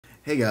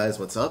Hey guys,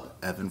 what's up?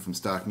 Evan from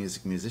Stock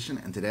Music Musician,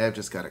 and today I've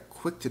just got a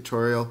quick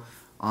tutorial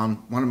on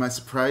one of my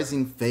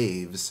surprising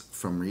faves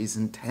from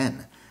Reason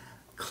 10,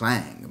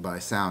 Klang by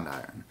Sound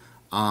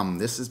Iron.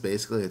 This is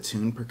basically a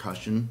tuned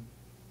percussion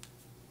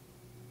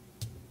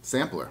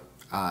sampler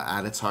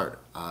at its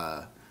heart,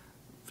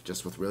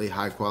 just with really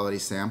high quality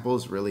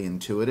samples, really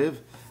intuitive,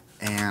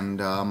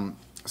 and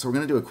so we're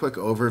going to do a quick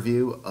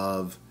overview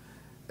of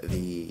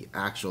the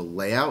actual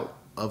layout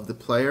of the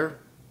player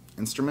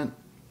instrument,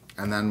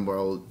 and then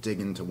we'll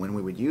dig into when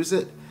we would use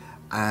it,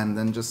 and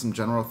then just some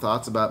general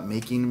thoughts about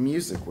making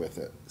music with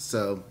it.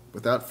 So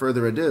without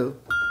further ado,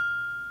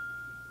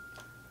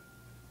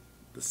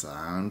 the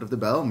sound of the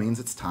bell means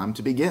it's time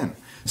to begin.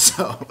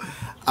 So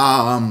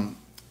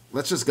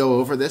let's just go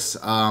over this.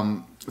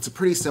 It's a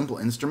pretty simple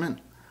instrument.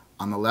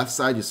 On the left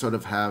side, you sort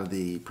of have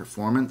the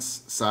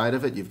performance side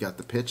of it. You've got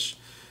the pitch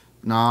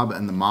knob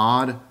and the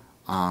mod.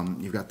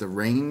 You've got the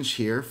range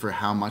here for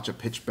how much a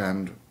pitch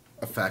bend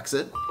affects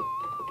it,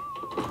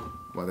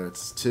 whether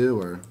it's 2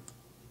 or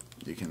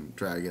you can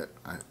drag it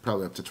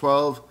probably up to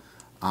 12.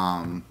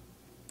 It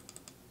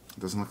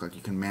doesn't look like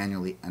you can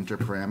manually enter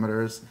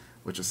parameters,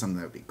 which is something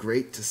that would be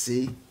great to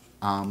see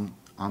on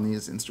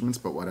these instruments,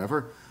 but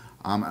whatever.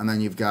 And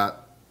then you've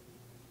got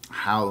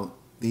how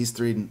these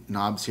 3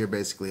 knobs here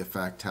basically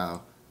affect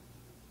how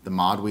the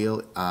mod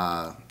wheel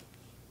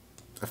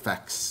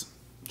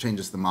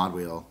changes the mod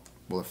wheel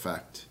will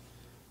affect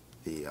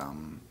the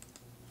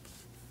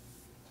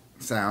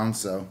sound.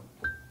 So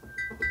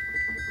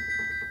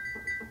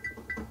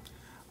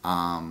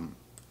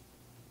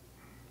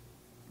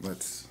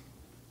let's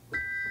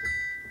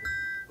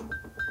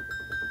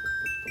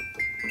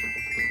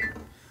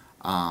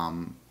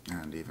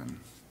and even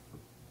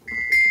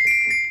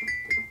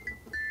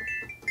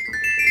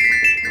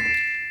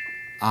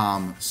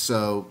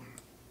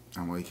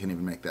we can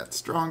even make that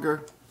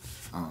stronger,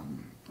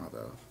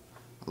 although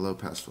a low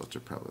pass filter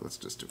probably, let's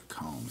just do a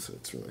comb so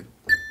it's really.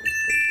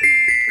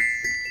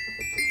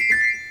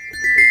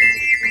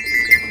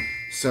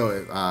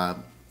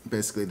 So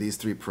basically these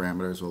 3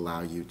 parameters will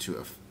allow you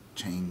to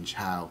change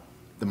how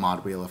the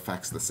mod wheel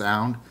affects the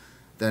sound.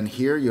 Then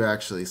here you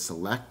actually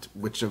select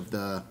which of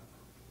the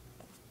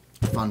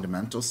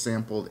fundamental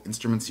sampled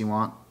instruments you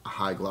want: a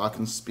high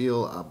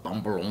glockenspiel, a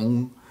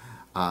bombarong,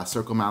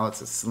 circle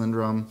mallets, a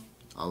cylindrum.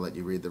 I'll let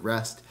you read the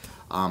rest.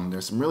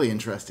 There's some really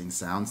interesting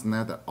sounds in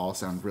there that all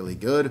sound really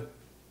good.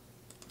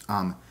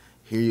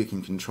 Here you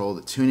can control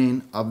the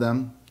tuning of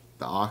them,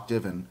 the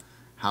octave, and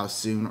how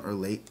soon or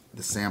late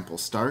the sample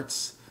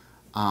starts.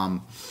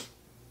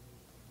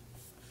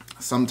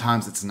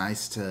 Sometimes it's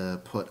nice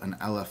to put an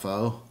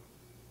LFO,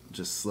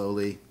 just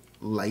slowly,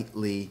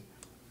 lightly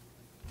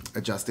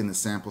adjusting the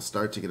sample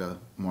start to get a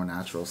more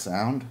natural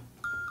sound.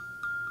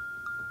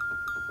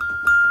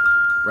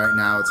 Right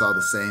now it's all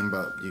the same,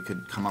 but you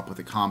could come up with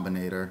a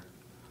combinator.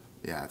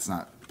 Yeah, it's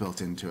not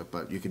built into it,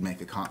 but you could make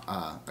a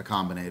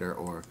combinator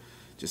or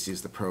just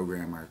use the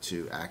programmer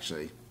to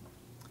actually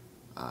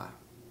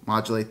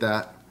modulate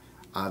that.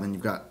 Then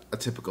you've got a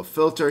typical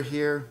filter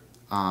here,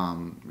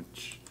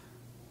 which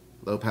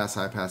low pass,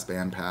 high pass,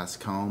 band pass,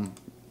 comb.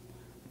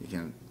 You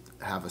can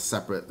have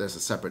there's a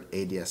separate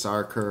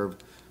ADSR curve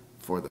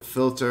for the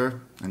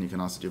filter, and you can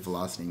also do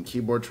velocity and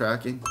keyboard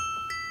tracking.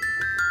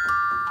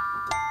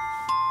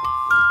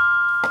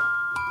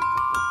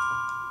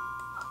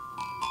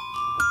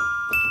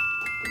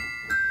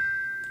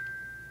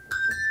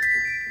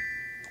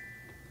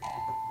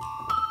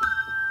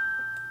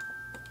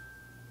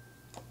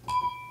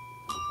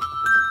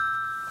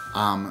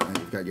 And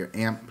you've got your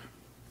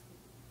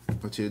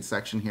amplitude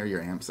section here,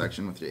 your amp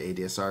section with your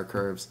ADSR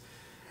curves,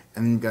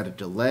 and then you've got a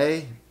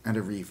delay and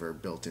a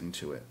reverb built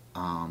into it.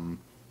 And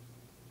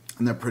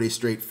they're pretty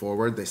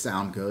straightforward. They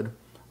sound good.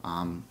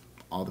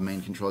 All the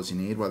main controls you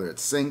need, whether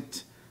it's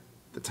synced,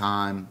 the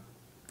time,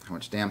 how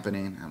much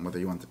dampening, and whether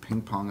you want the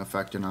ping pong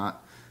effect or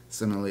not.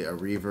 Similarly, a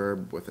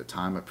reverb with a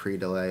time, a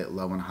pre-delay,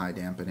 low and high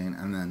dampening,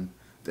 and then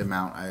the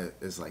amount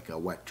is like a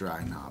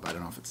wet-dry knob. I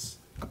don't know if it's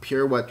a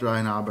pure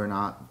wet-dry knob or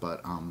not,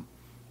 but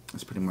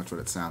that's pretty much what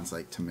it sounds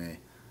like to me.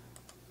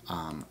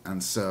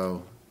 And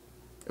so,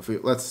 if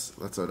let's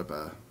load up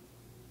a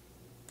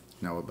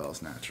Noah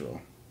Bell's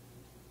Natural.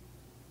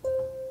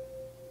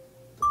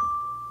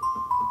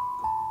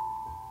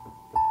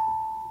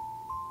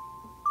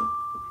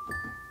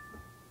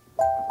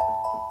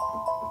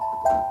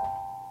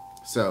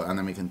 So, and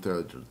then we can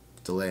throw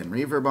delay and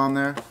reverb on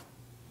there.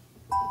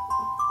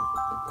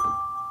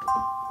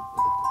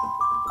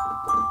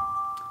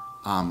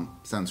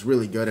 Sounds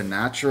really good and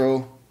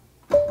natural.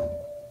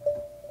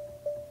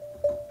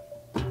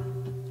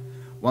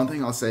 One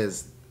thing I'll say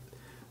is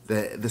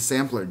the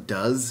sampler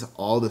does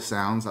all the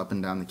sounds up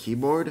and down the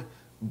keyboard,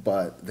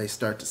 but they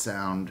start to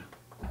sound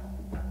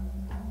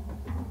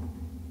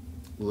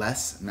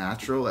less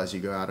natural as you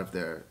go out of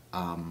their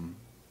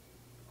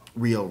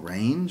real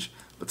range.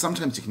 But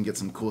sometimes you can get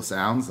some cool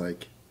sounds.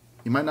 Like,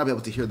 you might not be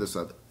able to hear this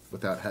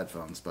without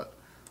headphones, but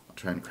I'll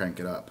try and crank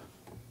it up.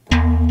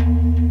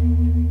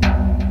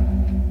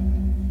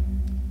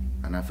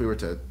 And if we were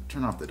to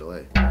turn off the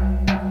delay,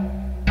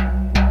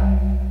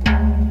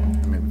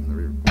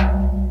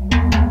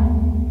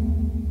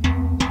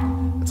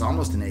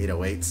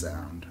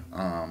 sound.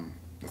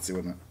 Let's see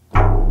what.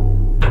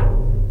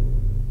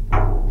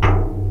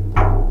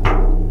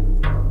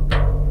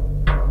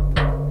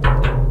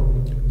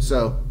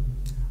 So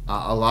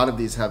a lot of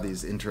these have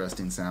these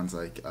interesting sounds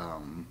like,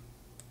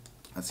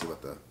 let's see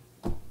what the,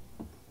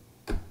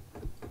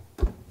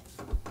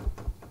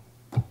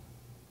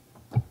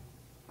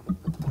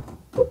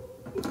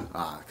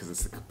 because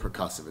it's the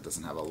percussive, it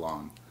doesn't have a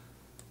long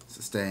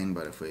sustain,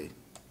 but if we,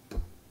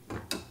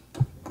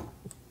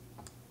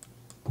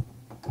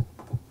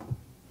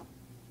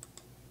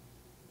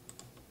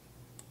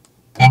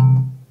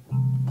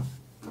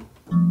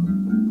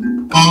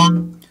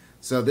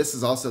 so this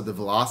is also the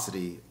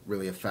velocity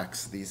really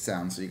affects these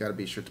sounds, so you got to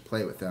be sure to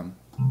play with them.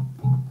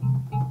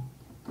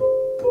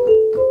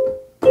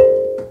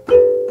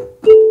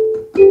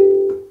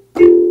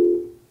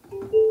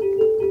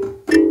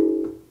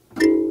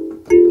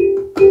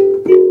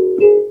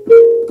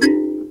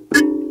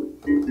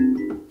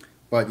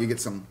 But you get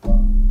some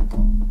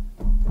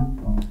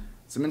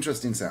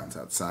interesting sounds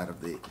outside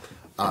of the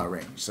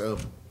range. So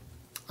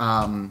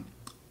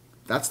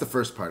that's the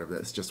first part of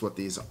this, just what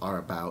these are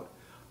about.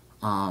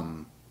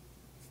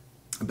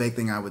 A big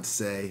thing I would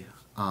say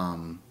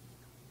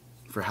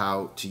for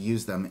how to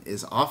use them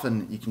is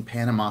often you can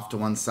pan them off to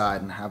one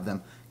side and have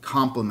them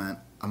complement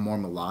a more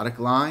melodic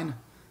line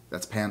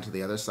that's panned to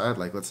the other side.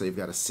 Like let's say you've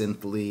got a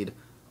synth lead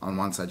on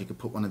one side, you could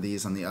put one of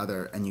these on the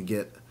other and you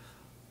get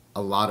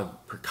a lot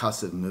of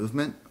percussive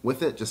movement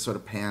with it, just sort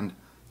of panned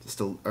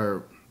just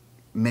or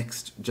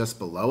mixed just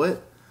below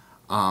it.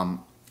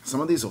 Some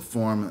of these will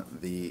form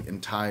the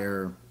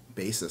entire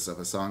basis of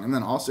a song. And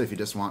then also if you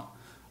just want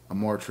a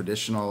more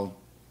traditional,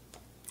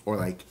 or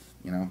like,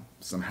 you know,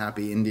 some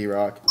happy indie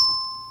rock,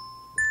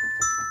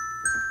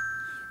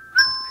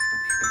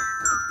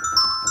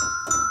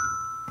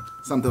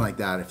 something like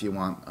that, if you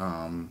want,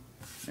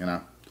 you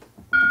know,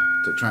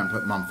 to try and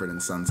put Mumford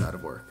and Sons out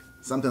of work,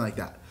 something like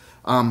that.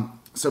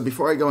 So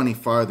before I go any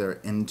farther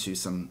into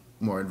some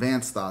more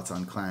advanced thoughts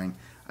on Klang,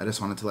 I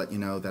just wanted to let you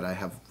know that I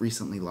have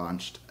recently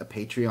launched a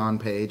Patreon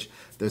page.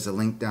 There's a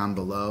link down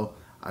below.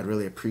 I'd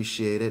really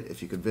appreciate it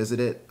if you could visit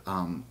it.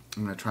 I'm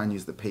going to try and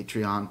use the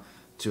Patreon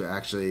to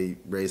actually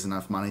raise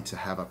enough money to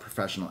have a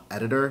professional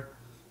editor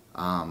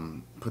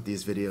put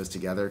these videos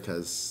together,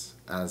 because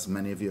as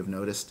many of you have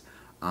noticed,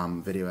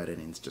 video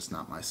editing is just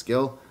not my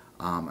skill,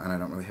 and I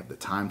don't really have the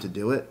time to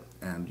do it,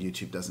 and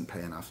YouTube doesn't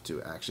pay enough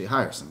to actually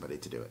hire somebody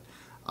to do it.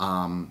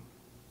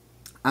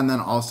 And then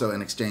also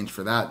in exchange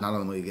for that, not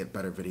only will you get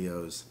better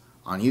videos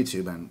on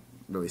YouTube and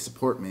really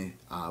support me,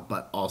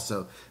 but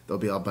also there'll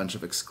be a bunch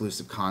of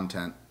exclusive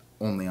content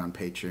only on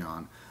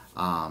Patreon.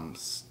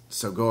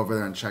 So go over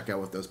there and check out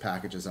what those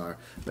packages are.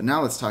 But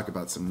now let's talk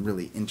about some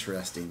really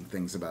interesting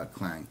things about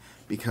Klang,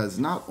 because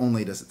not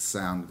only does it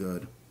sound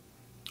good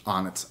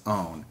on its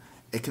own,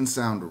 it can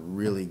sound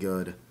really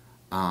good,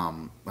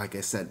 like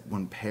I said,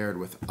 when paired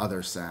with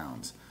other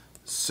sounds.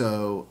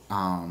 So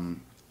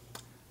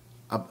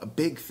a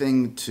big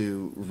thing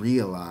to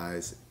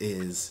realize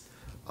is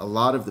a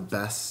lot of the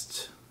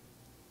best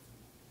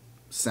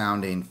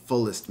sounding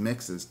fullest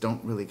mixes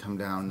don't really come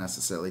down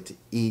necessarily to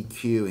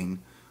EQing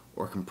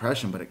or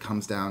compression, but it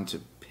comes down to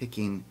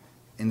picking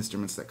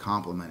instruments that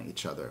complement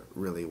each other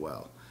really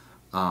well,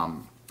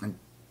 and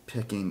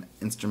picking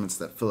instruments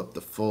that fill up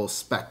the full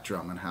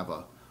spectrum and have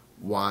a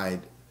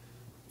wide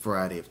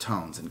variety of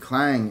tones. And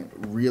Klang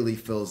really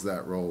fills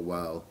that role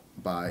well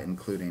by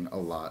including a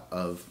lot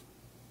of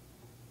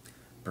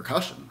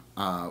percussion,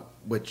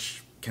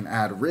 which can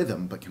add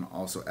rhythm but can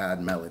also add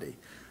melody.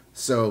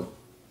 So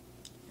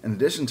in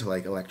addition to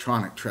like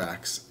electronic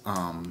tracks,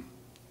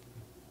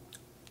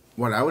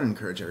 what I would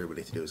encourage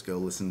everybody to do is go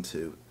listen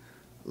to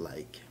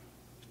like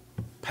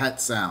Pet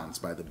Sounds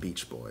by the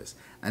Beach Boys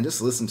and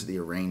just listen to the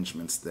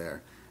arrangements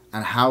there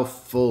and how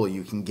full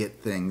you can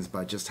get things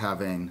by just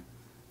having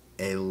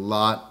a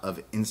lot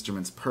of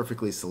instruments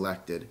perfectly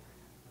selected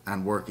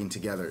and working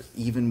together,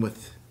 even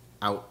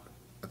without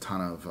a ton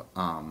of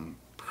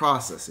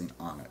processing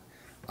on it.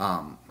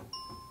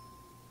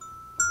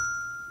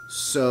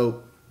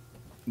 So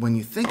when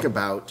you think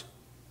about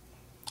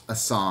a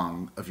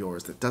song of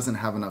yours that doesn't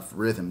have enough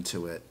rhythm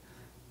to it,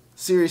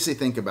 seriously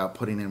think about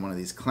putting in one of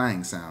these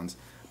Klang sounds.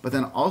 But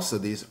then also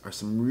these are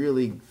some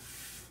really,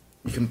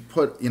 you can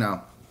put, you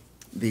know,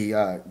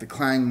 the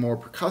Klang more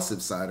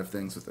percussive side of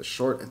things with a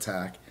short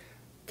attack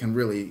can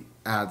really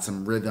add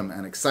some rhythm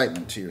and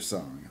excitement to your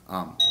song.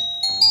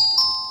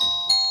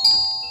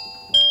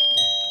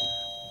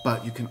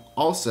 But you can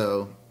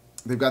also,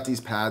 they've got these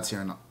pads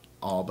here and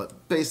all,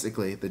 but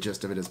basically the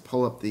gist of it is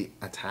pull up the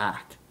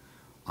attack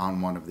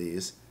on one of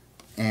these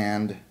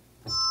and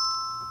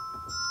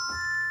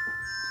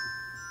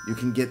you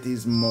can get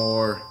these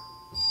more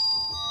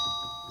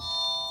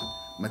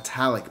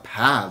metallic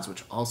pads,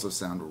 which also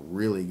sound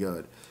really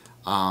good.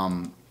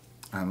 And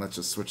let's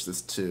just switch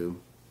this to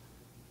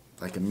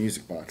like a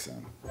music box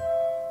sound.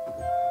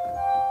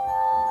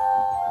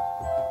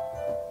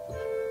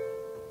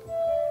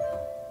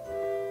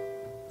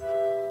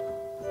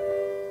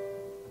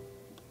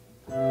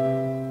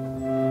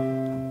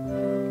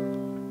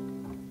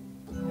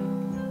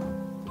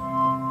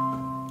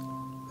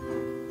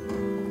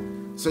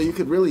 So you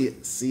could really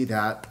see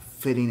that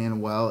fitting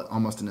in well,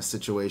 almost in a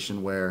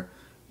situation where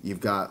you've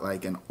got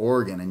like an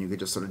organ and you could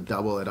just sort of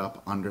double it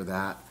up under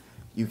that.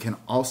 You can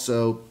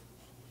also,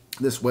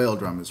 this whale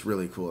drum is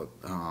really cool.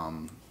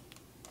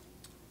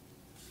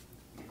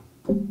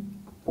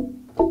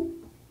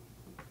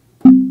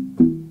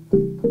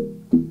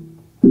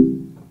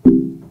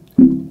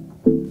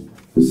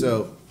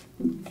 So,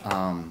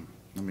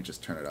 let me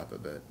just turn it up a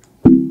bit.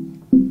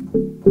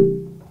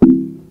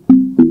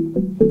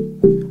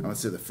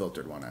 Let's do the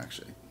filtered one,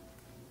 actually.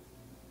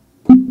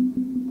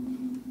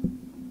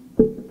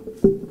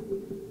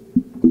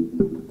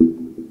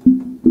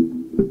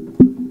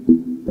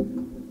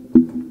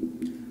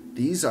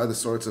 These are the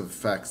sorts of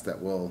effects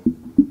that will,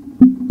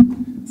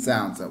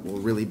 sounds that will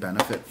really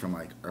benefit from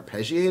like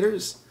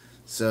arpeggiators,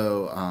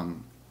 so,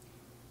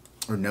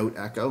 or note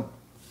echo.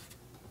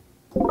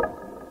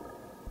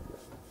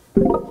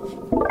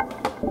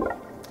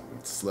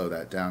 Let's slow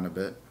that down a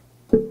bit.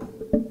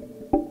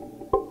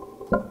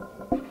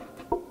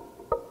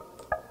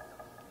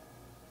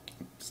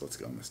 So let's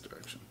go in this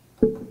direction.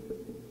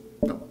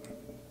 Nope.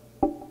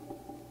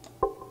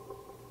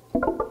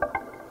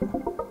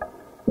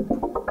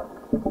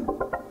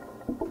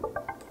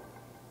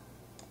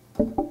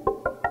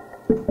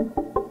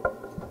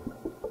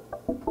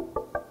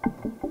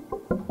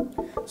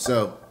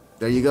 So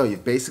there you go.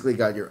 You've basically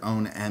got your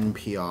own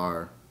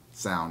NPR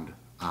sound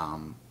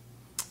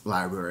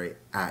library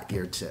at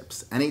your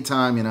tips.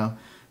 Anytime, you know,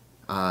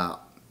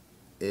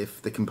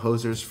 if the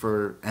composers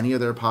for any of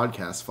their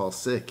podcasts fall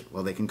sick,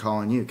 well, they can call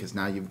on you because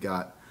now you've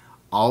got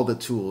all the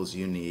tools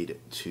you need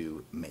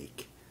to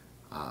make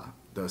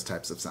those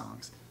types of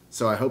songs.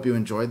 So I hope you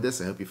enjoyed this.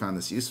 I hope you found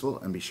this useful,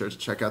 and be sure to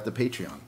check out the Patreon.